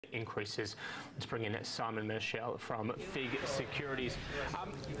increases. Let's bring in Simon Michell from FIIG Securities.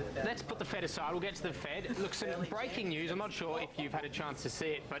 Let's put the Fed aside. We'll get to the Fed. Look, some breaking news. I'm not sure if you've had a chance to see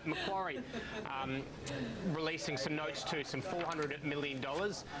it, but Macquarie releasing some notes to some $400 million,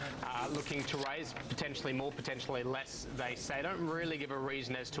 looking to raise potentially more, potentially less, they say. They don't really give a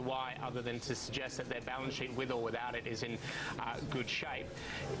reason as to why, other than to suggest that their balance sheet, with or without it, is in good shape.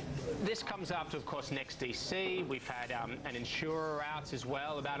 This comes after, of course, NextDC. We've had an insurer out as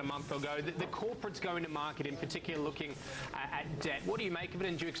well about a month ago. The corporates going to market, in particular, looking at debt. What do you make of it,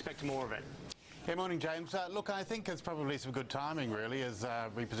 and do you expect more of it? Good morning, James. Look, I think it's probably some good timing, really, as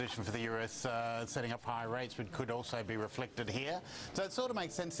we position for the US setting up higher rates, which could also be reflected here. So it sort of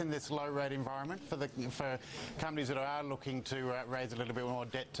makes sense in this low-rate environment for companies that are looking to raise a little bit more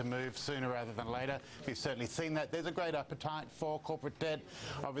debt to move sooner rather than later. We've certainly seen that. There's a great appetite for corporate debt.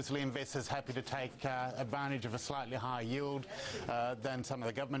 Obviously, investors happy to take advantage of a slightly higher yield than some of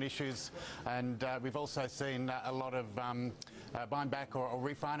the government issues. And we've also seen a lot of buying back or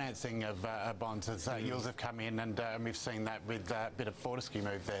refinancing of bonds as yields have come in, and we've seen that with a bit of Fortescue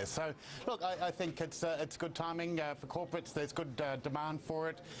move there. So, look, I think it's good timing for corporates. There's good demand for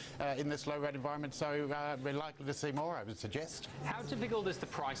it in this low-rate environment, so we're likely to see more, I would suggest. How difficult is the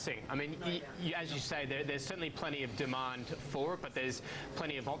pricing? I mean, as you say, there's certainly plenty of demand for it, but there's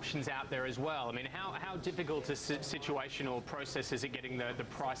plenty of options out there as well. I mean, how difficult a situation or process is it getting the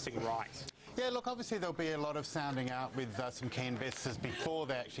pricing right? Yeah, look, obviously there'll be a lot of sounding out with some key investors before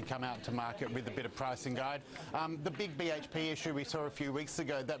they actually come out to market with a bit of pricing guide. The big BHP issue we saw a few weeks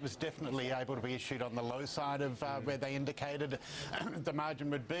ago, that was definitely able to be issued on the low side of where they indicated the margin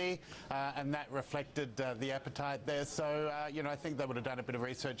would be, and that reflected the appetite there. So, you know, I think they would have done a bit of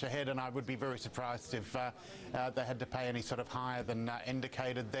research ahead, and I would be very surprised if they had to pay any sort of higher than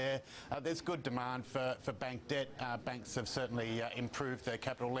indicated there. There's good demand for bank debt. Banks have certainly improved their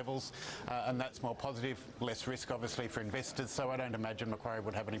capital levels, and that's more positive, less risk obviously for investors, so I don't imagine Macquarie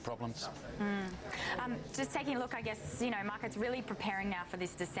would have any problems. Just taking a look, I guess, you know, markets really preparing now for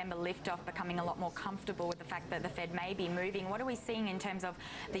this December lift-off, becoming a lot more comfortable with the fact that the Fed may be moving. What are we seeing in terms of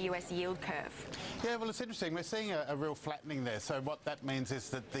the US yield curve? Yeah, well, it's interesting. We're seeing a real flattening there. So what that means is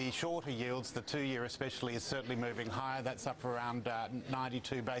that the shorter yields, the 2-year especially, is certainly moving higher. That's up around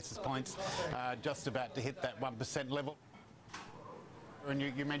 92 basis points, just about to hit that 1% level. And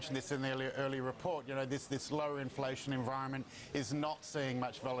you mentioned this in the earlier report, you know, this lower inflation environment is not seeing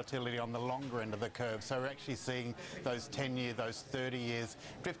much volatility on the longer end of the curve. So we're actually seeing those 10-year, those 30 years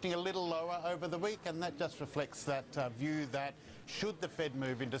drifting a little lower over the week, and that just reflects that view that should the Fed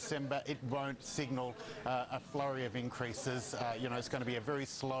move in December, it won't signal a flurry of increases. You know, it's going to be a very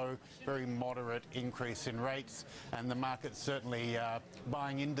slow, very moderate increase in rates, and the market's certainly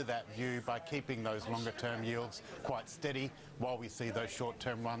buying into that view by keeping those longer-term yields quite steady while we see those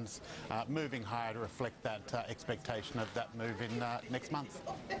short-term ones moving higher to reflect that expectation of that move in next month.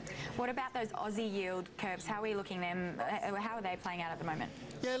 What about those Aussie yield curves? How are we looking them? How are they playing out at the moment?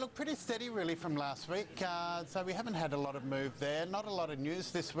 Yeah, look, pretty steady really from last week. So we haven't had a lot of move there. Not a lot of news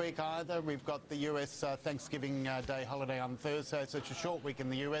this week either. We've got the US Thanksgiving Day holiday on Thursday, so it's a short week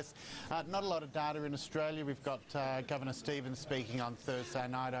in the US. Not a lot of data in Australia. We've got Governor Stevens speaking on Thursday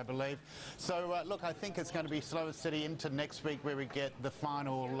night, I believe. So look, I think it's going to be slow and steady into next week, where we get the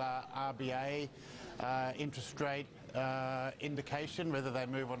final RBA interest rate indication. Whether they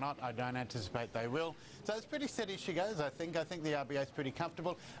move or not, I don't anticipate they will. So it's pretty steady as she goes, I think. I think the RBA is pretty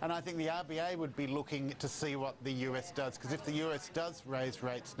comfortable, and I think the RBA would be looking to see what the US does, because if the US does raise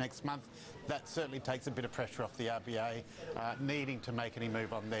rates next month, that certainly takes a bit of pressure off the RBA needing to make any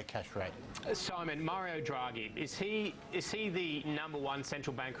move on their cash rate. Simon, Mario Draghi, is he the #1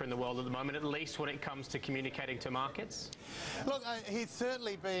 central banker in the world at the moment, at least when it comes to communicating to markets? Look, he's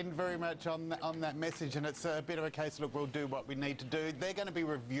certainly been very much on that message, and it's a bit of a case, look, we'll do what we need to do. They're going to be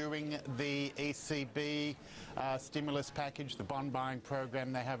reviewing the ECB stimulus package, the bond buying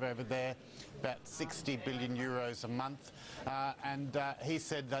program they have over there, about 60 billion euros a month, and he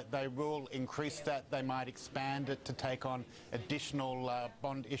said that they will increase that. They might expand it to take on additional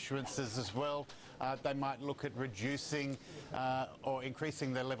bond issuances as well. They might look at reducing or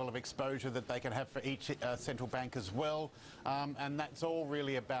increasing the level of exposure that they can have for each central bank as well, and that's all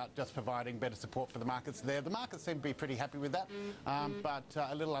really about just providing better support for the markets there. The markets seem to be pretty happy with that, but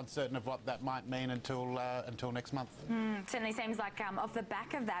a little uncertain of what that might mean until next month. Certainly seems like off the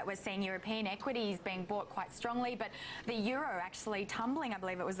back of that, we're seeing European equities being bought quite strongly, but the euro actually tumbling. I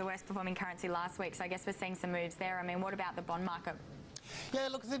believe it was the worst performing currency last week, so I guess we're seeing some moves there. I mean, what about the bond market? Yeah,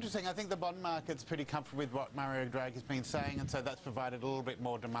 look, it's interesting. I think the bond market's pretty comfortable with what Mario Draghi has been saying, and so that's provided a little bit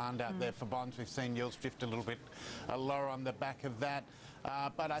more demand out there for bonds. We've seen yields drift a little bit lower on the back of that.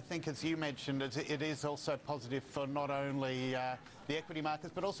 But I think, as you mentioned, it is also positive for not only the equity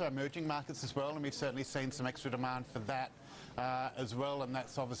markets, but also emerging markets as well, and we've certainly seen some extra demand for that as well, and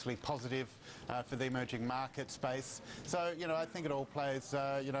that's obviously positive for the emerging market space. So, you know, I think it all plays,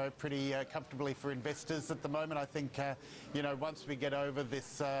 you know, pretty comfortably for investors at the moment. I think, you know, once we get over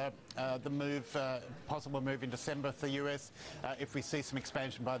this, the move, possible move in December for the US, if we see some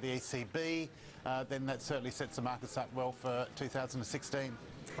expansion by the ECB, then that certainly sets the markets up well for 2016.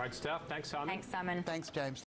 Great stuff. Thanks, Simon. Thanks, Simon. Thanks, James.